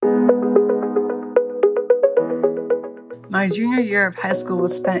My junior year of high school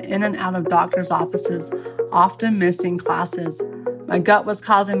was spent in and out of doctor's offices, often missing classes. My gut was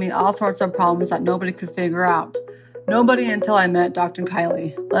causing me all sorts of problems that nobody could figure out. Nobody until I met Dr.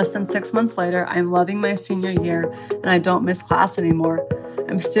 Kylie. Less than 6 months later, I'm loving my senior year and I don't miss class anymore.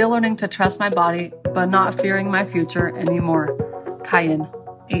 I'm still learning to trust my body, but not fearing my future anymore. Kyan,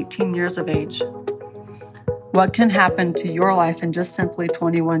 18 years of age. What can happen to your life in just simply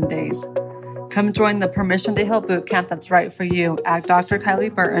 21 days? Come join the Permission to Heal Bootcamp that's right for you at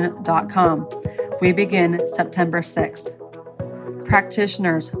drkylieburton.com. We begin September 6th.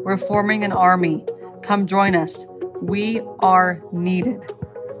 Practitioners, we're forming an army. Come join us. We are needed.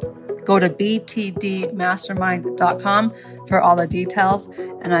 Go to btdmastermind.com for all the details,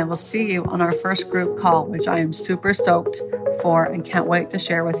 and I will see you on our first group call, which I am super stoked for and can't wait to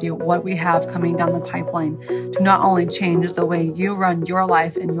share with you what we have coming down the pipeline to not only change the way you run your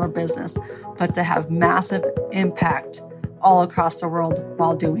life and your business, but to have massive impact all across the world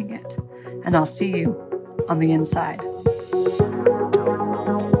while doing it. And I'll see you on the inside.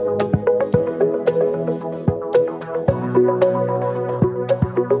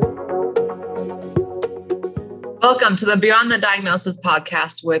 Welcome to the Beyond the Diagnosis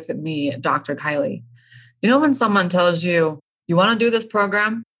podcast with me, Dr. Kylie. You know when someone tells you, you want to do this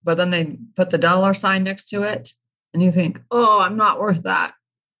program, but then they put the dollar sign next to it and you think, oh, I'm not worth that.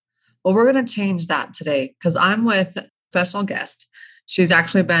 Well, we're going to change that today because I'm with a special guest. She's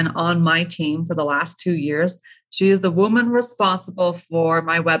actually been on my team for the last 2 years. She is the woman responsible for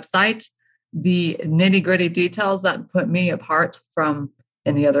my website, the nitty-gritty details that put me apart from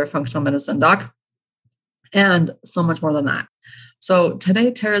any other functional medicine doc, and so much more than that. So today,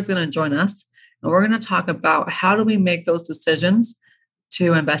 Tara's going to join us, and we're going to talk about how do we make those decisions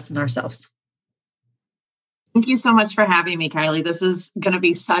to invest in ourselves. Thank you so much for having me, Kylie. This is going to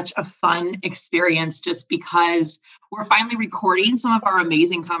be such a fun experience just because we're finally recording some of our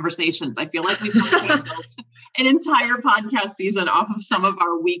amazing conversations. I feel like we've built an entire podcast season off of some of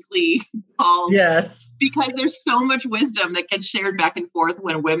our weekly calls. Yes. Because there's so much wisdom that gets shared back and forth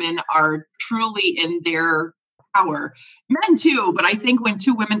when women are truly in their power. Men too, but I think when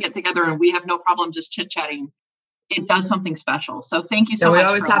two women get together and we have no problem just chit-chatting, it does something special. So thank you so much. We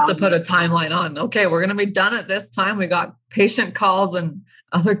always have to put a timeline on. Okay, we're going to be done at this time. We got patient calls and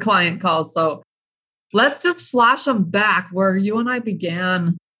other client calls. So let's just flash them back where you and I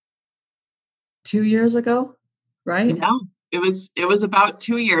began 2 years ago, right? Yeah, it was about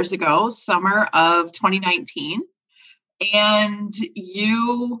 2 years ago, summer of 2019. And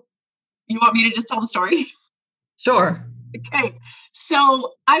you want me to just tell the story? Sure. Okay.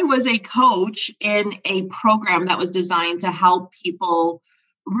 So I was a coach in a program that was designed to help people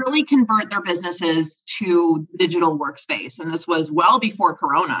really convert their businesses to digital workspace. And this was well before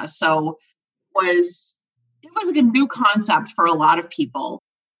Corona. So it was a new concept for a lot of people.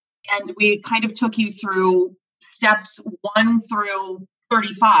 And we kind of took you through steps 1 through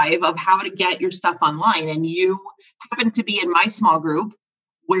 35 of how to get your stuff online. And you happened to be in my small group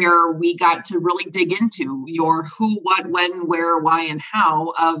where we got to really dig into your who, what, when, where, why, and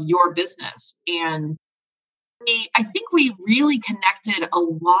how of your business. And I think we really connected a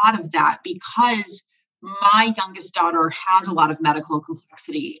lot of that because my youngest daughter has a lot of medical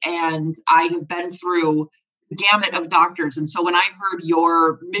complexity and I have been through the gamut of doctors. And so when I heard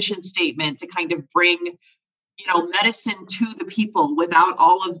your mission statement to kind of bring medicine to the people without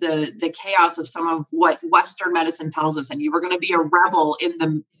all of the chaos of some of what Western medicine tells us, and you were going to be a rebel in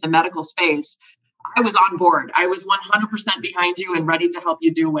the medical space, I was on board. I was 100% behind you and ready to help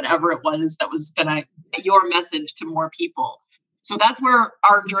you do whatever it was that was going to get your message to more people. So that's where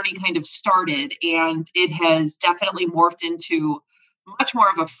our journey kind of started. And it has definitely morphed into much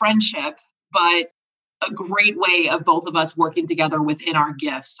more of a friendship, but a great way of both of us working together within our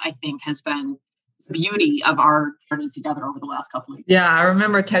gifts, I think has been the beauty of our journey together over the last couple of years. Yeah, I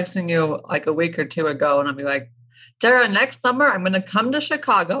remember texting you like a week or two ago and I'll be like, Tara, next summer, I'm going to come to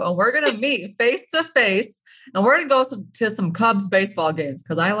Chicago and we're going to meet face to face and we're going to go to some Cubs baseball games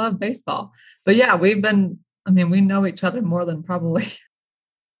because I love baseball. But yeah, we know each other more than probably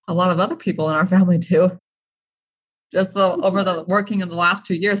a lot of other people in our family too. Just over the working in the last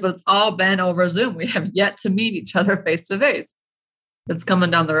 2 years, but it's all been over Zoom. We have yet to meet each other face to face. It's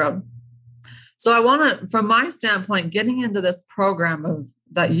coming down the road. So I want to, from my standpoint, getting into this program of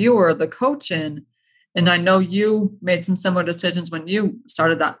that you were the coach in, and I know you made some similar decisions when you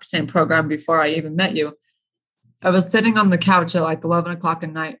started that same program before I even met you. I was sitting on the couch at like 11 o'clock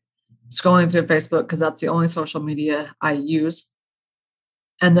at night, scrolling through Facebook because that's the only social media I use.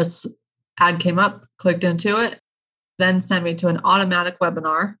 And this ad came up, clicked into it, then sent me to an automatic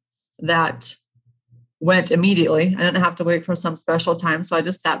webinar that went immediately. I didn't have to wait for some special time. So I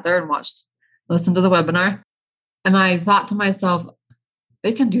just sat there and listened to the webinar. And I thought to myself,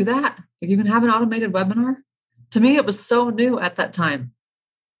 they can do that? Like, you can have an automated webinar? To me, it was so new at that time.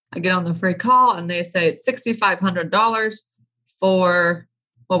 I get on the free call and they say it's $6,500 for,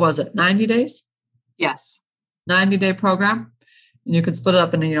 what was it, 90 days? Yes. 90-day program. And you could split it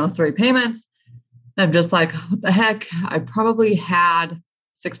up into, 3 payments. And I'm just like, what the heck? I probably had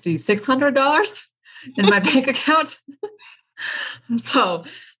 $6,600 in my bank account. So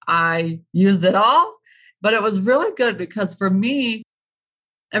I used it all, but it was really good because for me,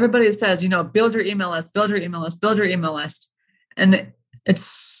 everybody says, build your email list, build your email list, build your email list. And it's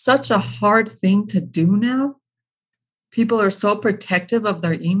such a hard thing to do now. People are so protective of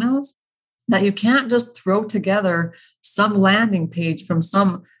their emails that you can't just throw together some landing page from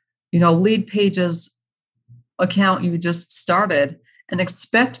some, lead pages account you just started and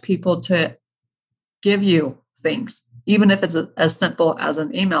expect people to give you things, even if it's as simple as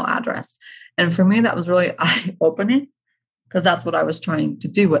an email address. And for me, that was really eye-opening because that's what I was trying to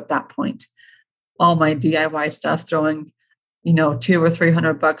do at that point. All my DIY stuff, throwing, $200 or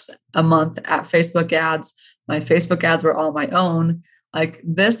 $300 a month at Facebook ads. My Facebook ads were all my own. Like,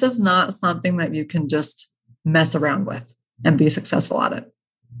 this is not something that you can just mess around with and be successful at it.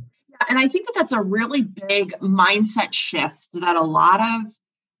 Yeah, and I think that that's a really big mindset shift that a lot of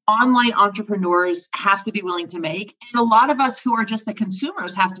online entrepreneurs have to be willing to make. And a lot of us who are just the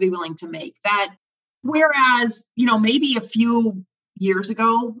consumers have to be willing to make that. Whereas, maybe a few years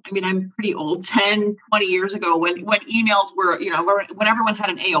ago, I'm pretty old, 10, 20 years ago, when emails were, when everyone had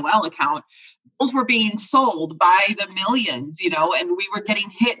an AOL account, those were being sold by the millions, and we were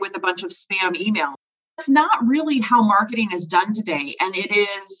getting hit with a bunch of spam emails. That's not really how marketing is done today. And it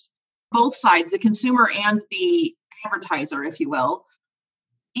is both sides, the consumer and the advertiser, if you will.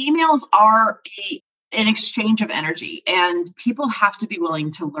 Emails are an exchange of energy, and people have to be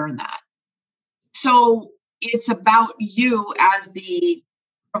willing to learn that. So it's about you as the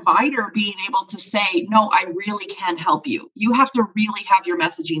provider being able to say, no, I really can help you. You have to really have your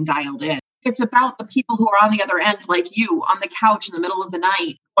messaging dialed in. It's about the people who are on the other end, like you, on the couch in the middle of the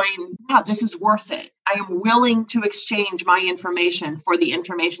night, going, yeah, this is worth it. I am willing to exchange my information for the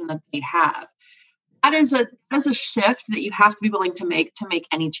information that they have. That is a shift that you have to be willing to make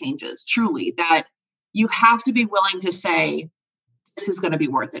any changes, truly, that you have to be willing to say, this is going to be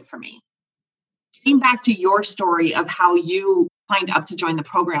worth it for me. Getting back to your story of how you signed up to join the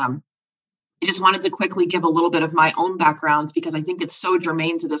program, I just wanted to quickly give a little bit of my own background because I think it's so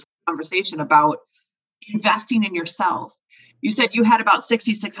germane to this conversation about investing in yourself. You said you had about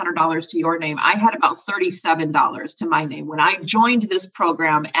 $6,600 to your name. I had about $37 to my name when I joined this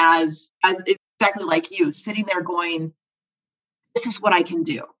program as exactly like you, sitting there going, this is what I can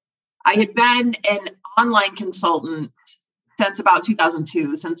do. I had been an online consultant since about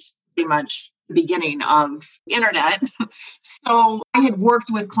 2002, since pretty much the beginning of internet. So I had worked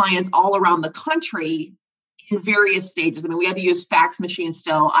with clients all around the country in various stages. We had to use fax machines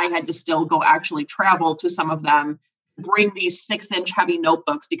still. I had to still go actually travel to some of them, bring these 6-inch heavy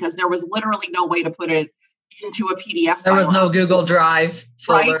notebooks because there was literally no way to put it into a PDF file. There was no Google Drive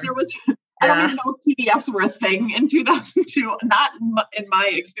folder. Right? There was. I don't even know if PDFs were a thing in 2002, not in my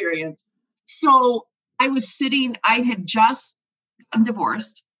experience. So I had just gotten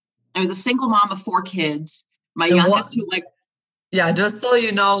divorced. I was a single mom of 4 kids. My youngest who just so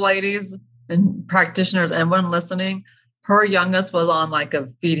you know, ladies and practitioners, anyone listening, her youngest was on like a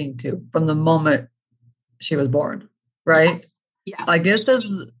feeding tube from the moment she was born, right? Yes. Like this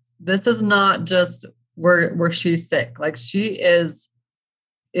is not just where she's sick. Like she is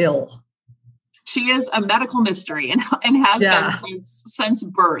ill. She is a medical mystery and has been since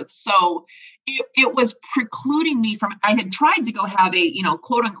birth. So it was precluding me from, I had tried to go have a,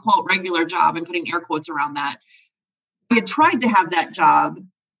 quote unquote regular job. I'm putting air quotes around that. I had tried to have that job,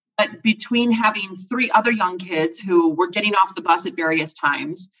 but between having 3 other young kids who were getting off the bus at various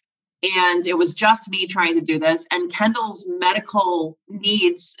times, and it was just me trying to do this, and Kendall's medical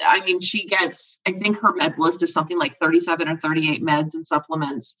needs, she gets, I think her med list is something like 37 or 38 meds and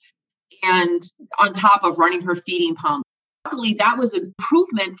supplements. And on top of running her feeding pump. Luckily, that was an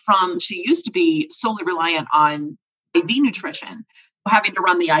improvement from, she used to be solely reliant on IV nutrition, having to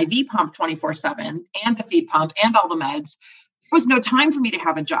run the IV pump 24/7 and the feed pump and all the meds. There was no time for me to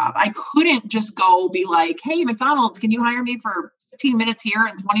have a job. I couldn't just go be like, hey, McDonald's, can you hire me for 15 minutes here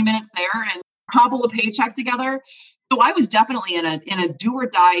and 20 minutes there and cobble a paycheck together? So I was definitely in a do or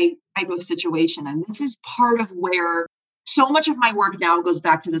die type of situation. And this is part of where so much of my work now goes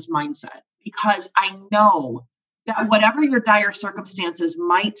back to this mindset, because I know that whatever your dire circumstances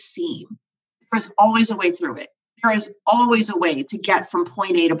might seem, There's always a way through it. There is always a way to get from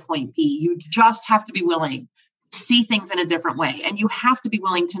point A to point B. You just have to be willing to see things in a different way. And you have to be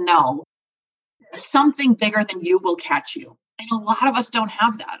willing to know something bigger than you will catch you. And a lot of us don't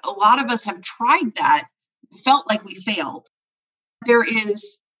have that. A lot of us have tried that, felt like we failed. There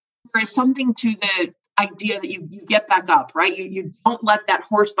is something to the idea that you get back up, right? You don't let that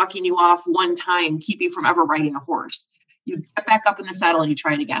horse bucking you off one time keep you from ever riding a horse. You get back up in the saddle and you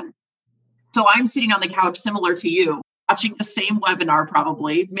try it again. So I'm sitting on the couch similar to you, watching the same webinar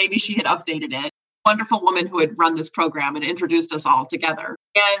probably. Maybe she had updated it. Wonderful woman who had run this program and introduced us all together.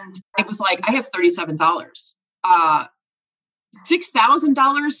 And it was like, I have $37.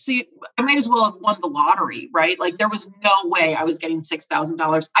 $6,000. See, I might as well have won the lottery, right? Like there was no way I was getting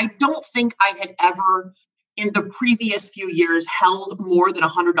 $6,000. I don't think I had ever in the previous few years held more than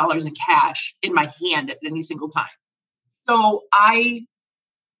 $100 in cash in my hand at any single time. So I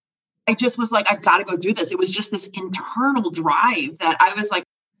just was like, I've got to go do this. It was just this internal drive that I was like,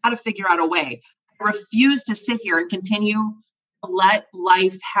 I got to figure out a way. I refuse to sit here and continue to let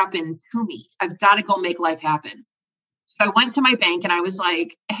life happen to me. I've got to go make life happen. So I went to my bank and I was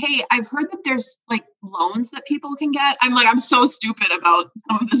like, hey, I've heard that there's like loans that people can get. I'm so stupid about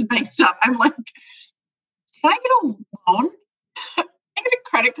some of this bank stuff. I'm like, can I get a loan? Can I get a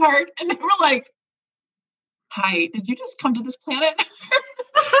credit card? And they were like, hi, did you just come to this planet?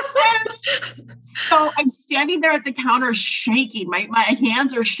 So I'm standing there at the counter shaking. My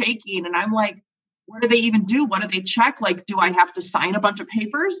hands are shaking. And I'm like, what do they even do? What do they check? Like, do I have to sign a bunch of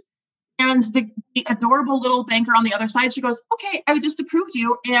papers? And the adorable little banker on the other side, she goes, okay, I just approved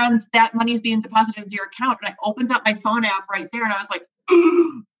you. And that money is being deposited into your account. And I opened up my phone app right there. And I was like,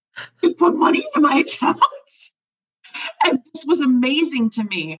 just put money into my account. And this was amazing to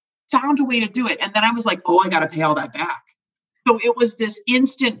me. Found a way to do it. And then I was like, oh, I got to pay all that back. So it was this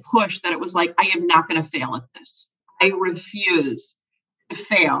instant push that it was like, I am not going to fail at this. I refuse to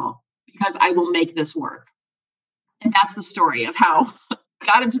fail because I will make this work. And that's the story of how I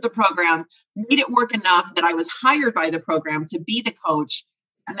got into the program, made it work enough that I was hired by the program to be the coach,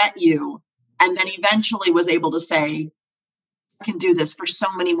 met you, and then eventually was able to say, I can do this for so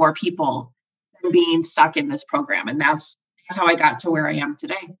many more people than being stuck in this program. And that's how I got to where I am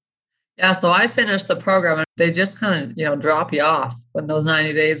today. Yeah, so I finished the program and they just kind of, drop you off when those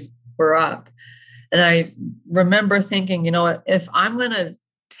 90 days were up. And I remember thinking, if I'm going to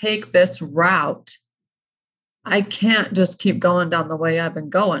take this route, I can't just keep going down the way I've been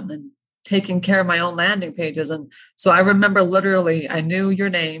going and taking care of my own landing pages. And so I remember literally, I knew your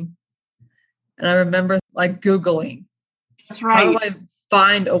name and I remember like Googling. That's right. How do I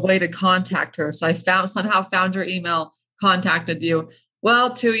find a way to contact her? So I somehow found your email, contacted you.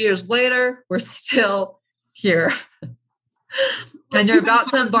 Well, 2 years later, we're still here. And you're about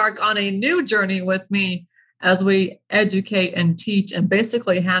to embark on a new journey with me as we educate and teach and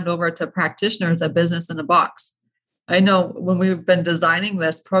basically hand over to practitioners a business in a box. I know when we've been designing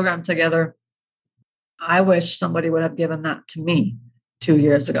this program together, I wish somebody would have given that to me 2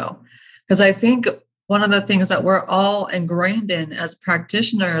 years ago. Because I think one of the things that we're all ingrained in as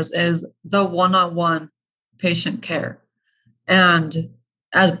practitioners is the one-on-one patient care. And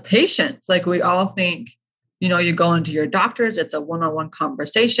as patients, like we all think, you go into your doctors, it's a one-on-one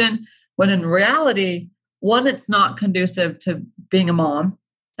conversation, when in reality, one, it's not conducive to being a mom.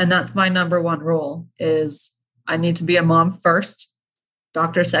 And that's my number one rule is I need to be a mom first,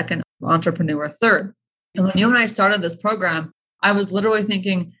 doctor second, entrepreneur third. And when you and I started this program, I was literally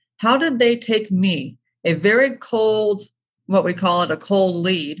thinking, how did they take me, a very cold, what we call it, a cold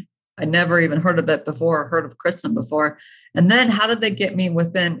lead? I never even heard of it before, heard of Kristen before. And then how did they get me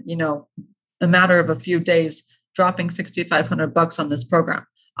within, a matter of a few days, dropping $6,500 on this program?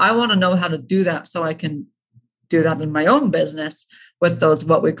 I want to know how to do that so I can do that in my own business with those,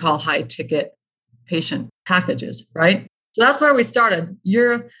 what we call high ticket patient packages, right? So that's where we started.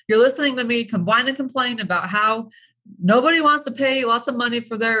 You're listening to me combine and complain about how nobody wants to pay lots of money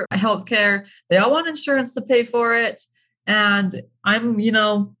for their healthcare. They all want insurance to pay for it. And I'm,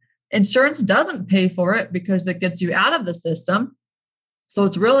 insurance doesn't pay for it because it gets you out of the system. So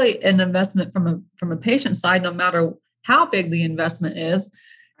it's really an investment from a patient side, no matter how big the investment is.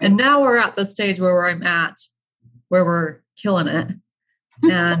 And now we're at the stage where I'm at, where we're killing it.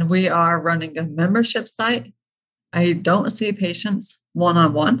 And we are running a membership site. I don't see patients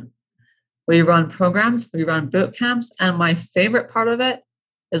one-on-one. We run programs, we run boot camps. And my favorite part of it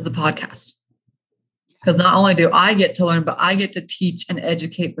is the podcast. Because not only do I get to learn, but I get to teach and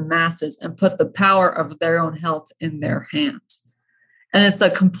educate the masses and put the power of their own health in their hands. And it's a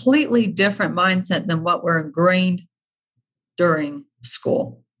completely different mindset than what we're ingrained during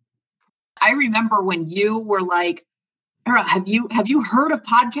school. I remember when you were like, Tara, have you heard of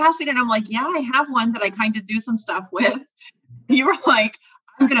podcasting? And I'm like, yeah, I have one that I kind of do some stuff with. You were like,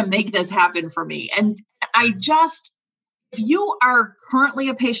 I'm going to make this happen for me. And if you are currently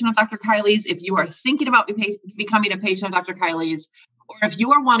a patient of Dr. Kiley's, if you are thinking about becoming a patient of Dr. Kiley's, or if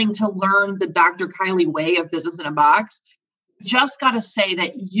you are wanting to learn the Dr. Kiley way of business in a box, just got to say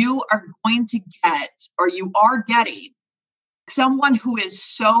that you are going to get, or you are getting, someone who is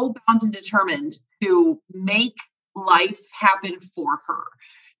so bound and determined to make life happen for her.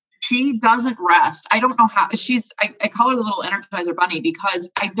 She doesn't rest. I don't know how I call her the little Energizer bunny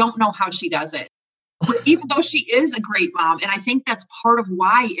because I don't know how she does it. But even though she is a great mom, and I think that's part of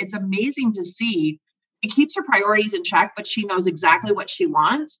why it's amazing to see, it keeps her priorities in check, but she knows exactly what she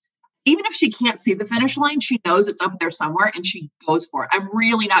wants. Even if she can't see the finish line, she knows it's up there somewhere and she goes for it. I'm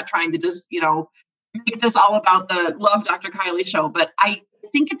really not trying to just, make this all about the Love Dr. Kiley show, but I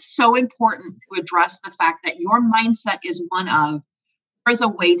think it's so important to address the fact that your mindset is one of, there's a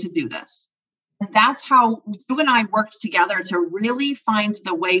way to do this. And that's how you and I worked together to really find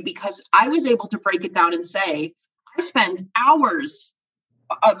the way, because I was able to break it down and say, I spend hours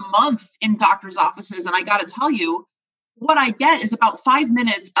a month in doctor's offices. And I got to tell you, what I get is about 5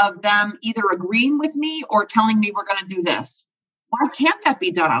 minutes of them either agreeing with me or telling me we're going to do this. Why can't that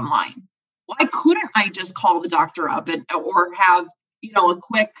be done online? Why couldn't I just call the doctor up or have, a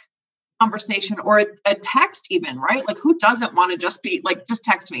quick conversation or a text even, right? Like, who doesn't want to just be like, just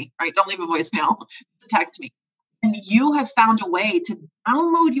text me, right? Don't leave a voicemail, just text me. And you have found a way to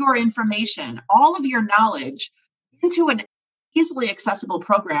download your information, all of your knowledge, into an easily accessible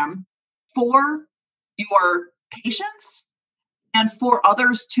program for your patients and for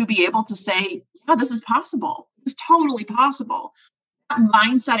others to be able to say, yeah, this is possible. It's totally possible. That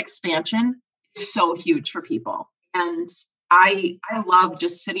mindset expansion is so huge for people. And I love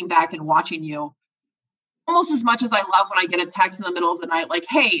just sitting back and watching you almost as much as I love when I get a text in the middle of the night, like,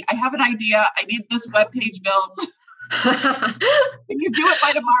 hey, I have an idea. I need this webpage built. Can you do it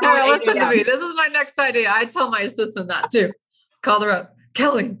by tomorrow? Sarah, listen to me. This is my next idea. I tell my assistant that too. Call her up.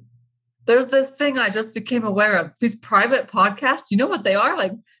 Kelly, there's this thing I just became aware of. These private podcasts, you know what they are?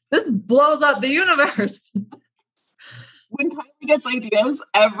 Like, this blows up the universe. When Kylie gets ideas,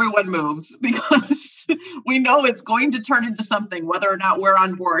 everyone moves because we know it's going to turn into something, whether or not we're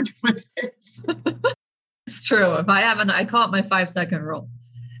on board with it. It's true. If I call it my 5-second rule.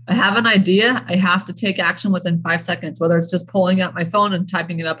 I have an idea, I have to take action within 5 seconds, whether it's just pulling out my phone and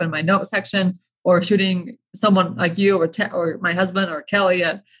typing it up in my note section or shooting someone like you or my husband or Kelly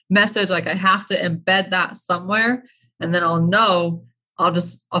a message. Like, I have to embed that somewhere, and then I'll know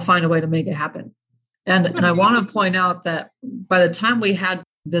I'll find a way to make it happen. And I want to point out that by the time we had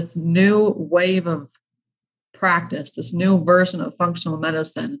this new wave of practice, this new version of functional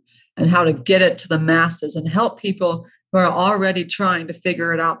medicine and how to get it to the masses and help people who are already trying to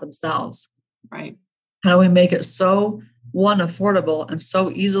figure it out themselves. Right. How do we make it so, one, affordable and so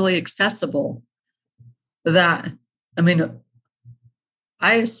easily accessible that,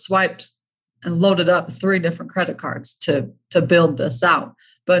 I swiped and loaded up 3 different credit cards to build this out.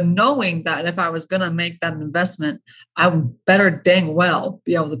 But knowing that if I was going to make that investment, I would better dang well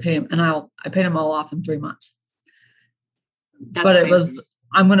be able to pay him. And I paid them all off in 3 months. But amazing.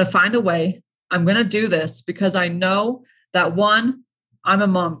 I'm going to find a way. I'm going to do this because I know that, one, I'm a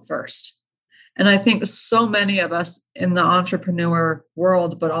mom first. And I think so many of us in the entrepreneur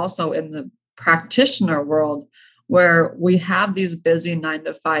world, but also in the practitioner world, where we have these busy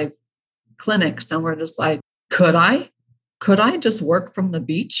 9-to-5 clinics and we're just like, could I just work from the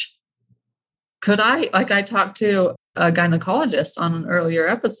beach? I talked to a gynecologist on an earlier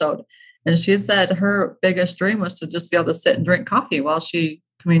episode, and she said her biggest dream was to just be able to sit and drink coffee while she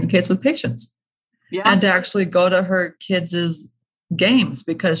communicates with patients. Yeah. And to actually go to her kids' games,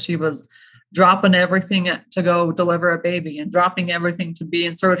 because she was dropping everything to go deliver a baby and dropping everything to be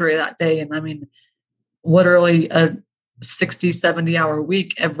in surgery that day. And literally a 60, 70-hour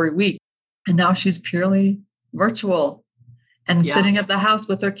week every week. And now she's purely virtual and sitting at the house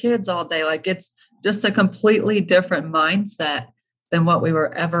with her kids all day. Like, it's just a completely different mindset than what we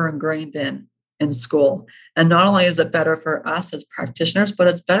were ever ingrained in school. And not only is it better for us as practitioners, but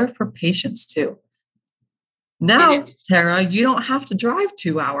it's better for patients too. Now, Tara, you don't have to drive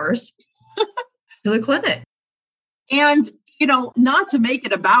 2 hours to the clinic. And, not to make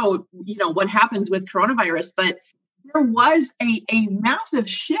it about, what happens with coronavirus, but there was a massive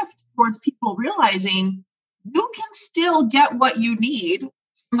shift towards people realizing you can still get what you need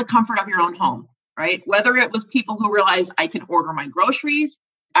from the comfort of your own home, right? Whether it was people who realized I can order my groceries,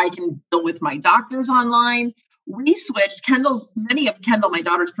 I can deal with my doctors online, we switched. Many of Kendall, my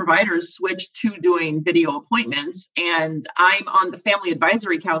daughter's providers, switched to doing video appointments. And I'm on the family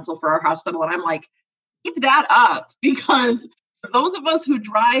advisory council for our hospital. And I'm like, keep that up, because for those of us who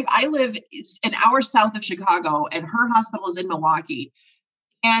drive, I live an hour south of Chicago and her hospital is in Milwaukee.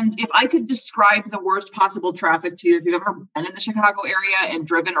 And if I could describe the worst possible traffic to you, if you've ever been in the Chicago area and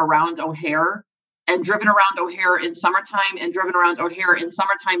driven around O'Hare in summertime and driven around O'Hare in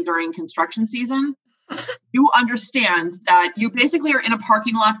summertime during construction season, you understand that you basically are in a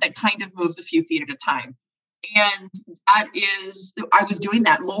parking lot that kind of moves a few feet at a time. And I was doing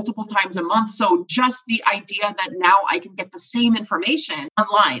that multiple times a month. So just the idea that now I can get the same information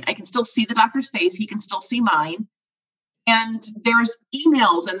online, I can still see the doctor's face, he can still see mine. And there's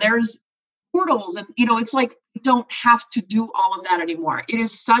emails and there's portals. And, it's like, I don't have to do all of that anymore. It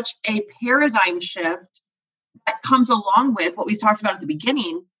is such a paradigm shift that comes along with what we talked about at the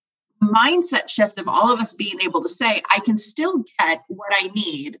beginning, mindset shift of all of us being able to say, I can still get what I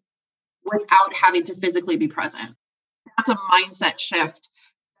need without having to physically be present. That's a mindset shift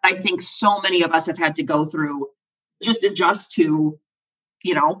that I think so many of us have had to go through, just adjust to,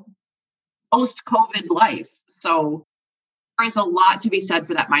 post-COVID life. So there is a lot to be said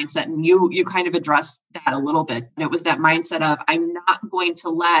for that mindset. And you kind of addressed that a little bit. And it was that mindset of, I'm not going to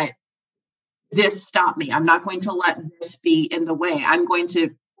let this stop me. I'm not going to let this be in the way. I'm going to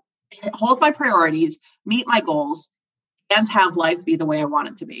hold my priorities, meet my goals, and have life be the way I want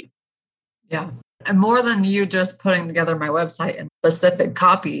it to be. Yeah. And more than you just putting together my website and specific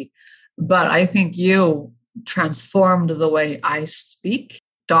copy, but I think you transformed the way I speak,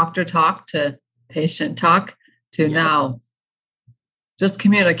 doctor talk to patient talk to now just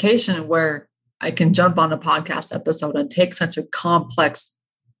communication, where I can jump on a podcast episode and take such a complex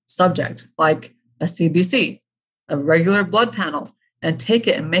subject like a CBC, a regular blood panel, and take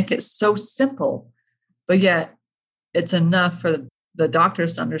it and make it so simple, but yet it's enough for the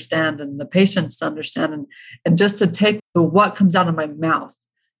doctors to understand and the patients to understand, and just to take what comes out of my mouth,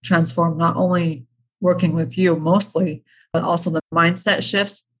 transform not only working with you mostly, but also the mindset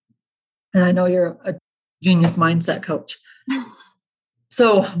shifts. And I know you're a genius mindset coach.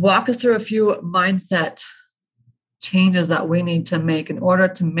 So walk us through a few mindset changes that we need to make in order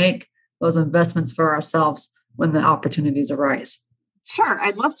to make those investments for ourselves when the opportunities arise. Sure,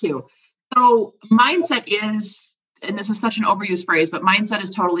 I'd love to. So mindset is, and this is such an overused phrase, but mindset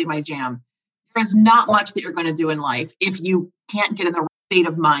is totally my jam. There is not much that you're going to do in life if you can't get in the state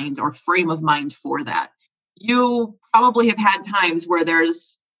of mind or frame of mind for that. You probably have had times where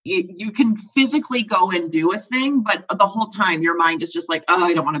you can physically go and do a thing, but the whole time your mind is just like, oh,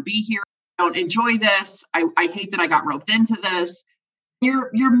 I don't want to be here. I don't enjoy this. I hate that I got roped into this.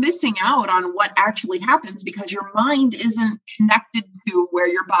 You're missing out on what actually happens because your mind isn't connected to where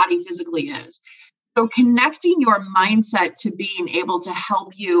your body physically is. So connecting your mindset to being able to help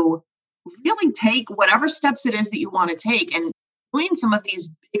you really take whatever steps it is that you want to take and doing some of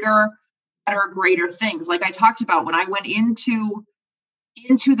these bigger, better, greater things. Like I talked about when I went into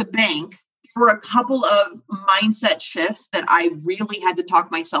the bank, there were a couple of mindset shifts that I really had to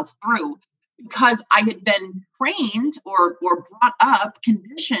talk myself through because I had been trained or brought up,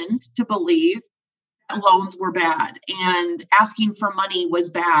 conditioned to believe that loans were bad and asking for money was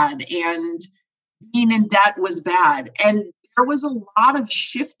bad and being in debt was bad. And there was a lot of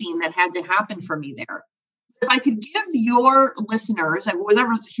shifting that had to happen for me there. If I could give your listeners,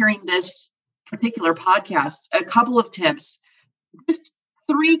 whoever's hearing this particular podcast, a couple of tips, just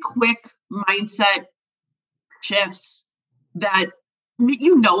 3 quick mindset shifts that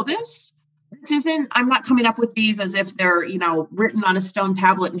this. This isn't, I'm not coming up with these as if they're, written on a stone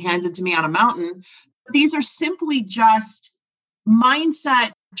tablet and handed to me on a mountain. These are simply just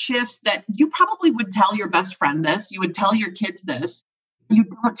mindset shifts that you probably would tell your best friend this, you would tell your kids this, you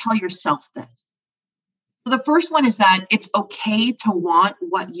don't tell yourself this. So the first one is that it's okay to want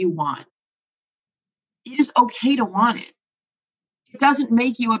what you want. It is okay to want it. It doesn't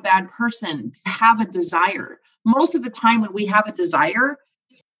make you a bad person to have a desire. Most of the time when we have a desire,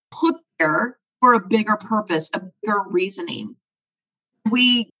 it's put there for a bigger purpose, a bigger reasoning.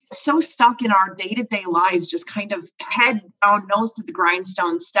 We get so stuck in our day-to-day lives, just kind of head down, nose to the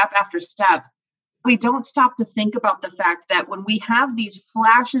grindstone, step after step. We don't stop to think about the fact that when we have these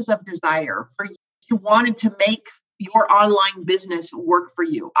flashes of desire for you wanted to make your online business work for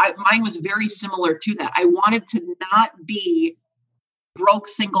you. Mine was very similar to that. I wanted to not be broke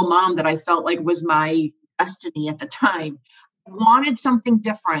single mom that I felt like was my destiny at the time. I wanted something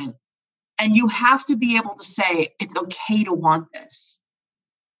different. And you have to be able to say, it's okay to want this.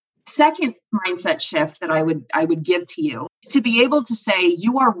 Second mindset shift that I would give to you is to be able to say,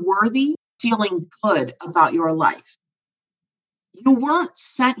 you are worthy feeling good about your life. You weren't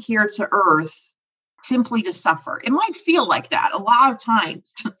sent here to earth simply to suffer. It might feel like that a lot of times.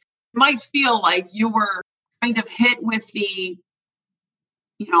 It might feel like you were kind of hit with the,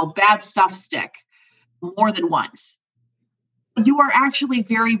 bad stuff stick more than once. You are actually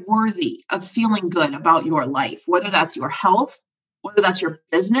very worthy of feeling good about your life, whether that's your health, whether that's your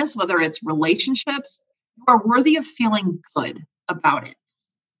business, whether it's relationships. You are worthy of feeling good about it.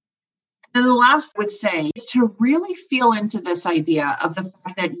 And the last I would say is to really feel into this idea of the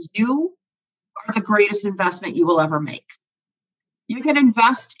fact that you are the greatest investment you will ever make. You can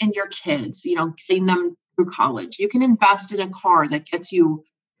invest in your kids, getting them through college. You can invest in a car that gets you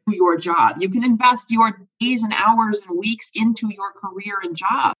to your job. You can invest your days and hours and weeks into your career and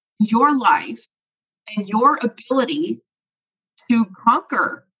job, your life, and your ability to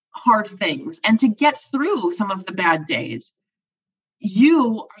conquer hard things and to get through some of the bad days.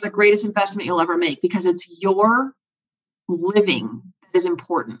 You are the greatest investment you'll ever make because it's your living that is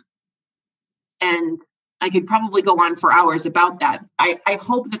important. And I could probably go on for hours about that. I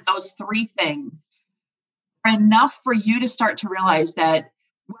hope that those three things are enough for you to start to realize that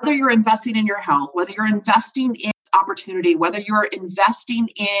whether you're investing in your health, whether you're investing in opportunity, whether you're investing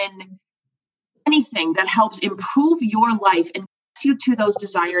in anything that helps improve your life and gets you to those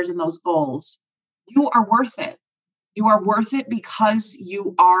desires and those goals, you are worth it. You are worth it because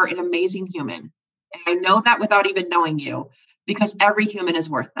you are an amazing human. And I know that without even knowing you, because every human is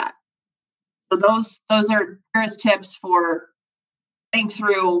worth that. So those are Tara's tips for getting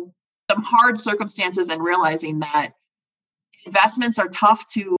through some hard circumstances and realizing that investments are tough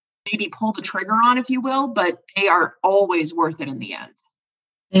to maybe pull the trigger on, if you will, but they are always worth it in the end.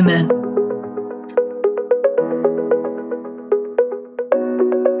 Amen.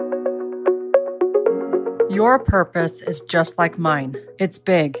 Your purpose is just like mine. It's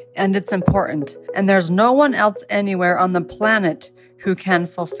big and it's important, and there's no one else anywhere on the planet who can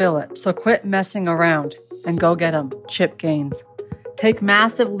fulfill it. So quit messing around and go get them. Chip Gaines. Take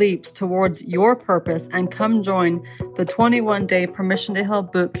massive leaps towards your purpose and come join the 21-day Permission to Heal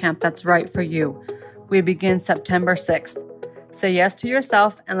Bootcamp that's right for you. We begin September 6th. Say yes to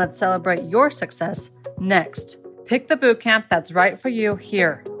yourself and let's celebrate your success next. Pick the bootcamp that's right for you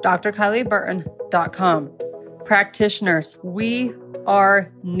here, drkylieburton.com. Practitioners, we are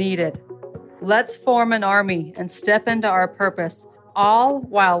needed. Let's form an army and step into our purpose, all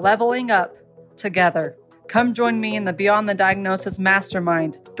while leveling up together. Come join me in the Beyond the Diagnosis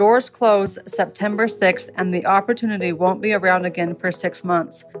Mastermind. Doors close September 6th, and the opportunity won't be around again for 6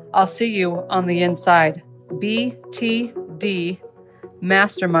 months. I'll see you on the inside.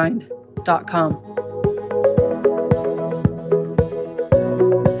 btdmastermind.com.